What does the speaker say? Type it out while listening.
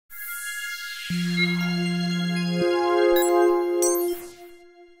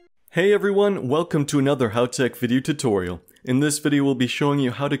Hey everyone, welcome to another HOWTECH video tutorial. In this video we'll be showing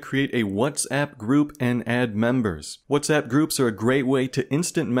you how to create a WhatsApp group and add members. WhatsApp groups are a great way to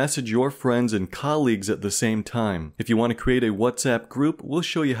instant message your friends and colleagues at the same time. If you want to create a WhatsApp group, we'll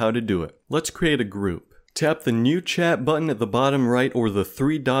show you how to do it. Let's create a group. Tap the New Chat button at the bottom right or the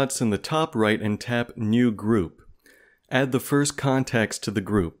three dots in the top right and tap New Group. Add the first contacts to the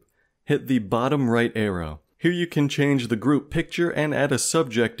group. Hit the bottom right arrow. Here you can change the group picture and add a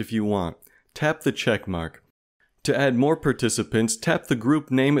subject if you want. Tap the check mark. To add more participants, tap the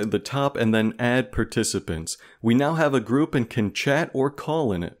group name at the top and then Add Participants. We now have a group and can chat or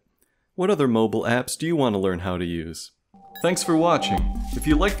call in it. What other mobile apps do you want to learn how to use? Thanks for watching. If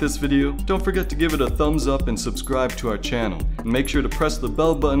you liked this video, don't forget to give it a thumbs up and subscribe to our channel. And make sure to press the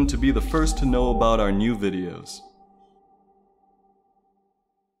bell button to be the first to know about our new videos.